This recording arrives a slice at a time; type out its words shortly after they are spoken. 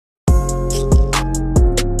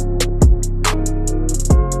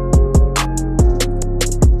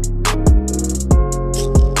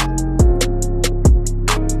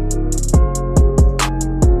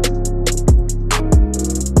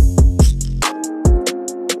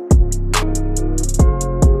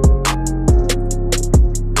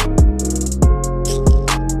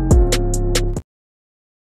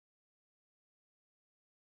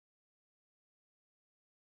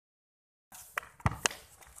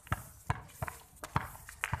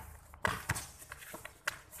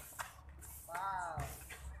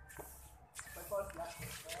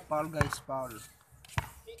Foul guys, foul.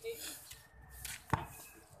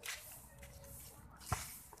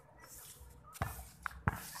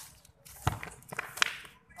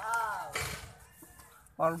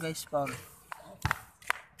 Foul guys, foul.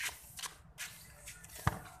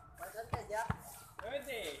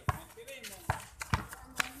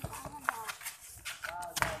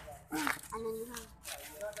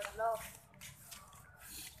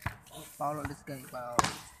 Foul ulit guys, foul.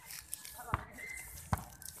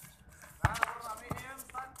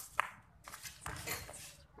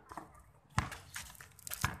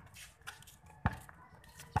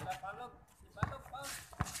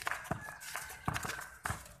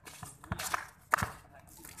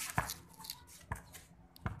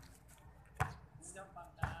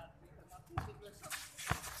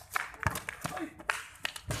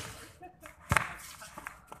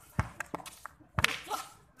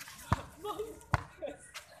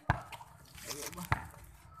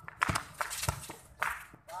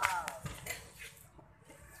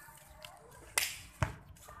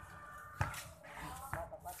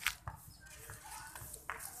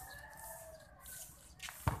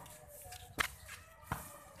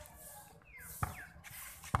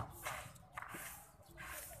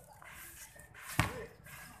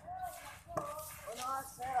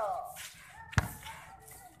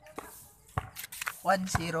 One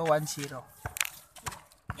zero.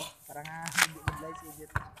 Parang hindi nag-live si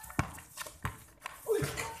Edith.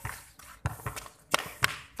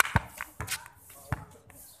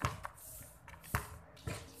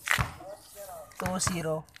 Two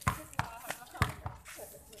zero.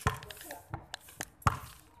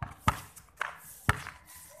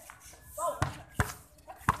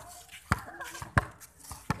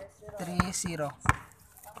 Three zero.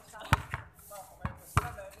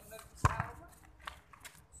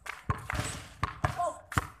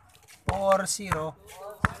 4-0.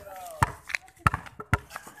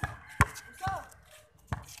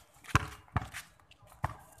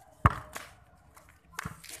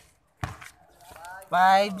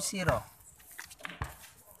 5-0.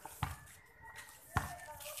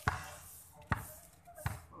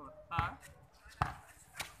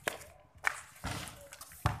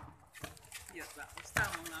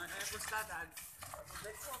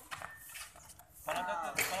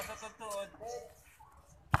 Para tutuod.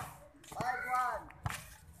 5-1.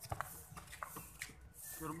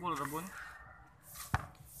 Surbol, rabon.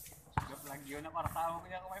 Gap lagi yun na para tawag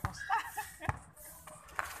niya kung may pusta.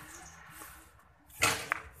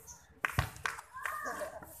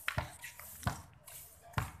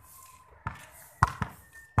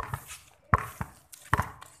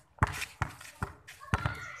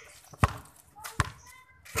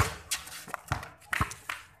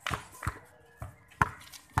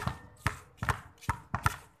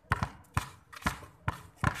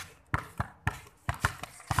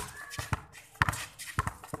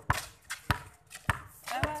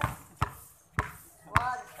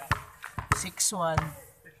 Six one.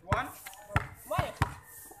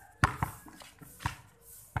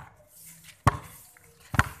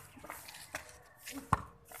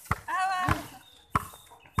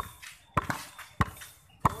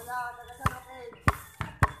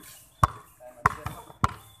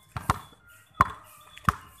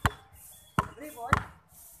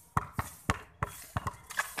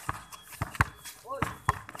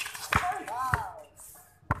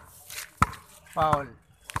 Foul.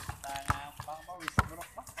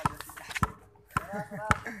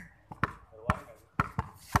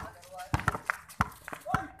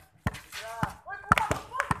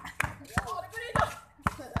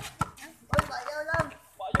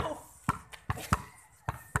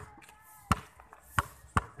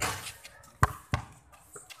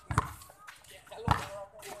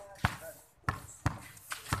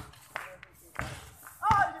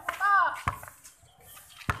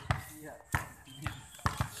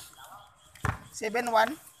 Seven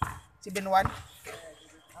one.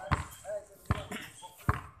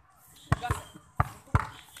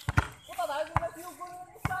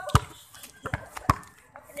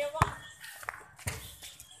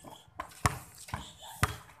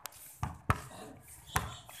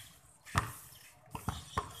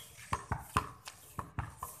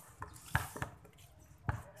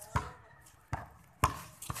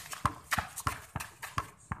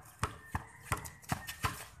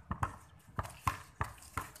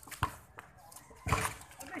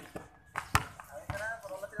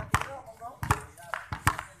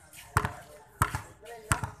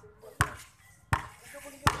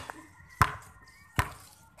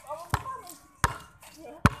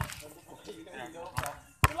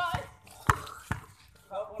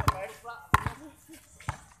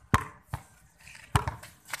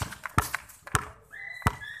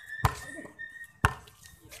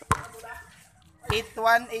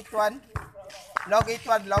 81, 81. Log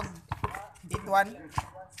 81, log 81.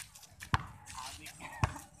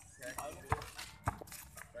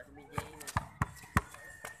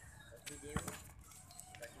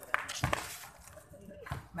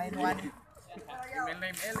 Nine one. Email na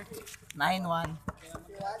email eh. 9-1.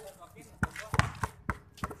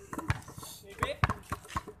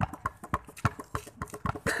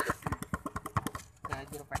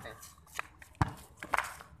 Kaya pate.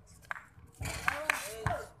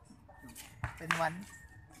 10-1.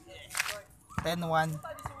 10-1.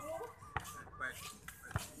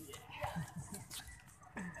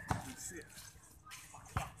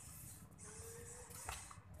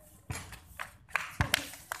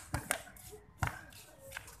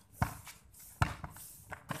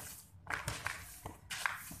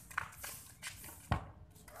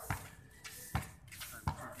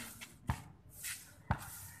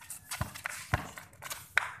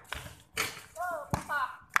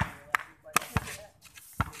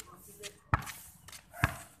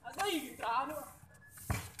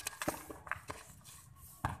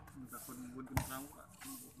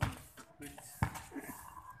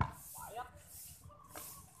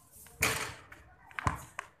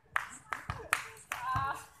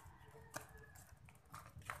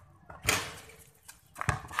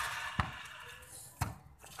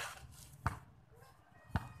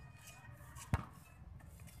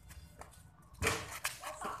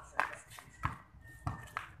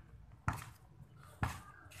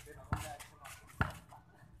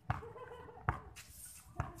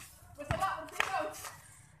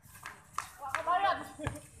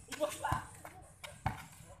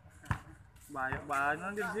 Banyak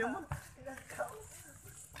banget di sini mah.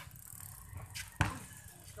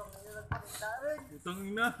 Utang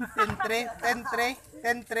ina. 10-3, 10-3,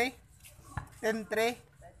 10-3, 10-3,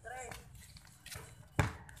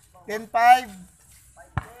 10-5.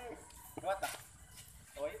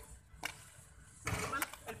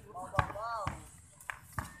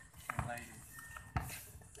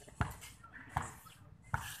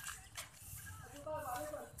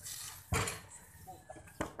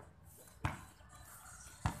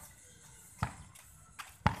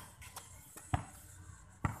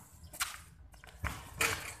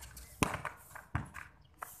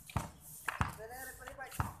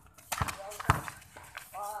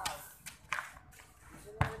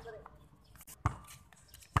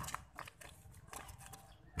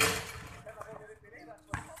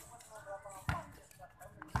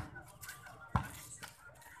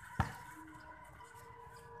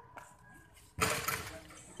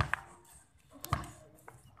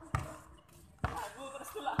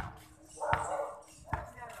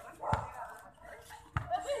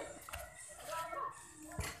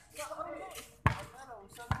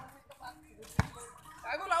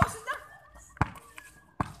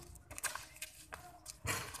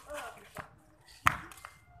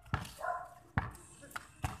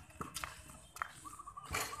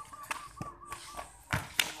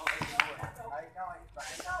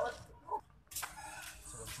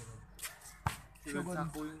 Sugun.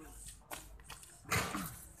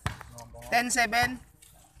 10-7.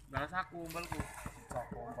 Darah saku balku.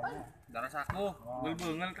 Darah saku.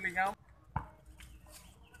 Bel-bengal telinga.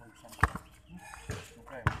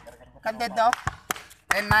 Content daw.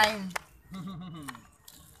 10-9.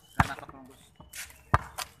 Karena ketembus.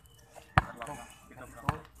 Kita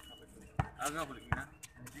berapa? Agak balik na.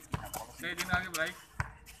 Saya di lagi baik.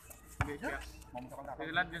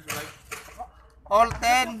 Saya lihat dia baik. All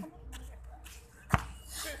 10.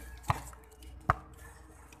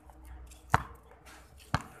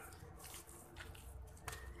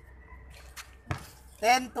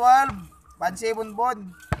 Ten, 12. Bansi bunbun.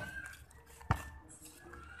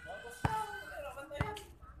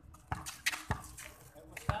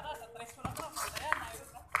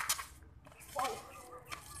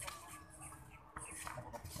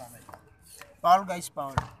 Foul guys,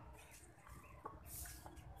 foul.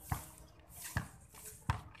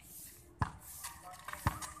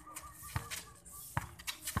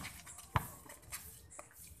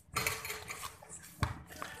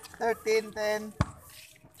 Thirteen, 10.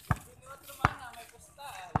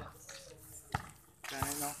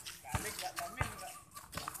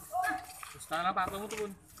 Pusta na pa ako mo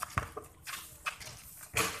tubun.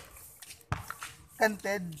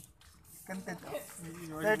 Content.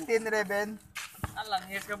 13, 11. Alang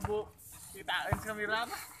ya ka bu. Kitain sa kamera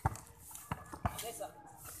ba?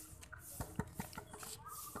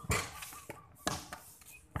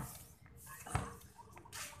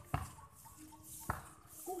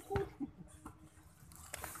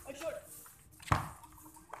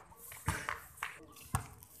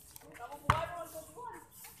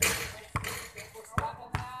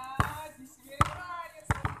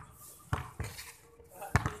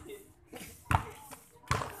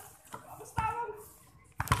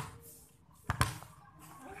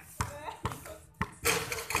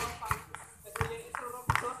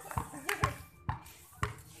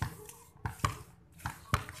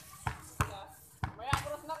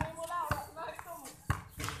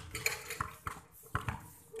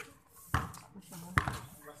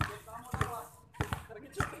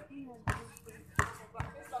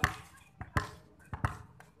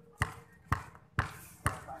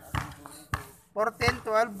 Fourteen,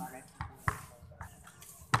 12.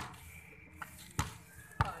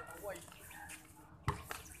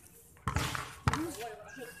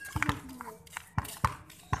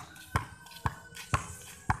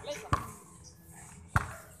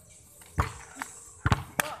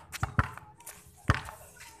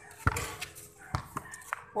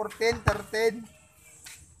 Fourteen, 13.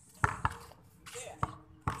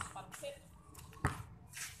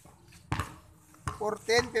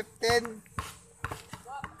 14, 15.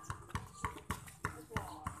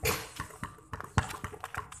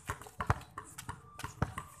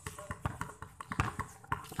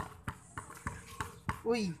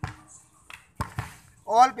 Uy.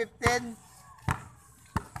 All 15.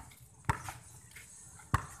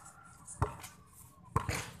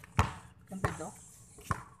 Kompleto.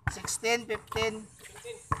 16, 15.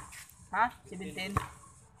 Ha? 17.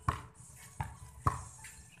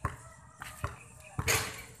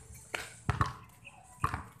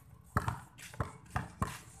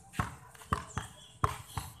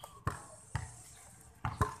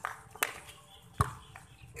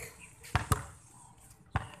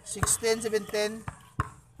 Sixteen, 17.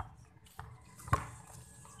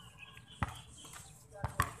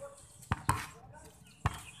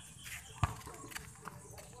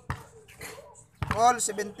 All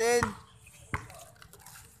 17.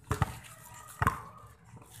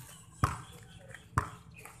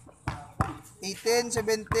 18,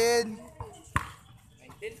 17.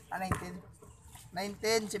 19.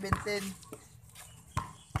 19, 17.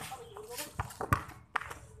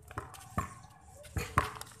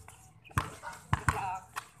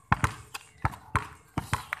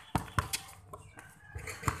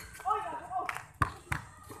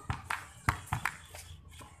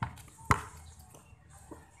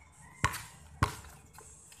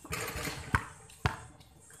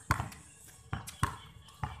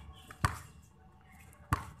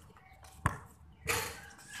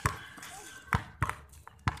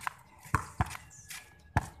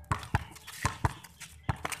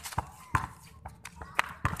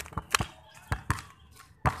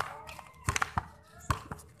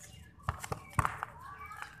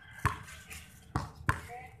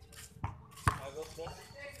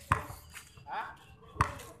 Ha?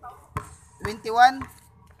 21.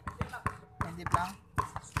 Hindi lang.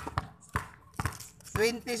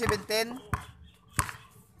 20, 17.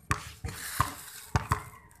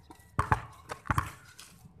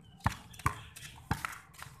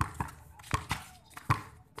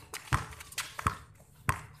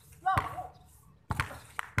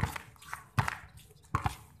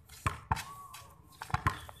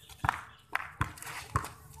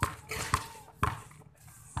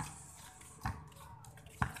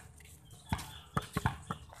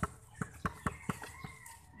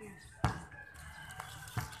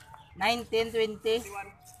 19, 20.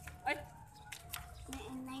 Ay!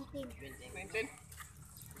 19. 19.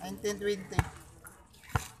 19, 20.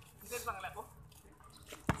 19 pang ko.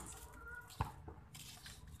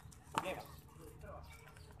 Okay ba?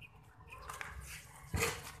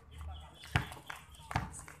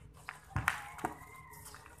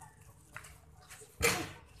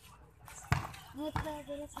 Hindi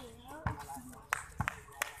pwede na sila.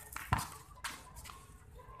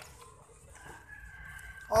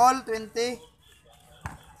 All 20.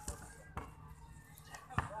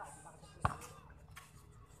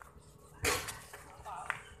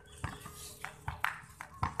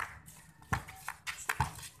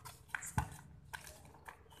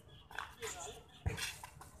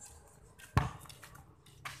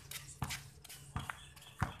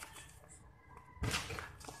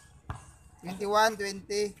 Twenty-one,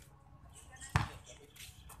 20.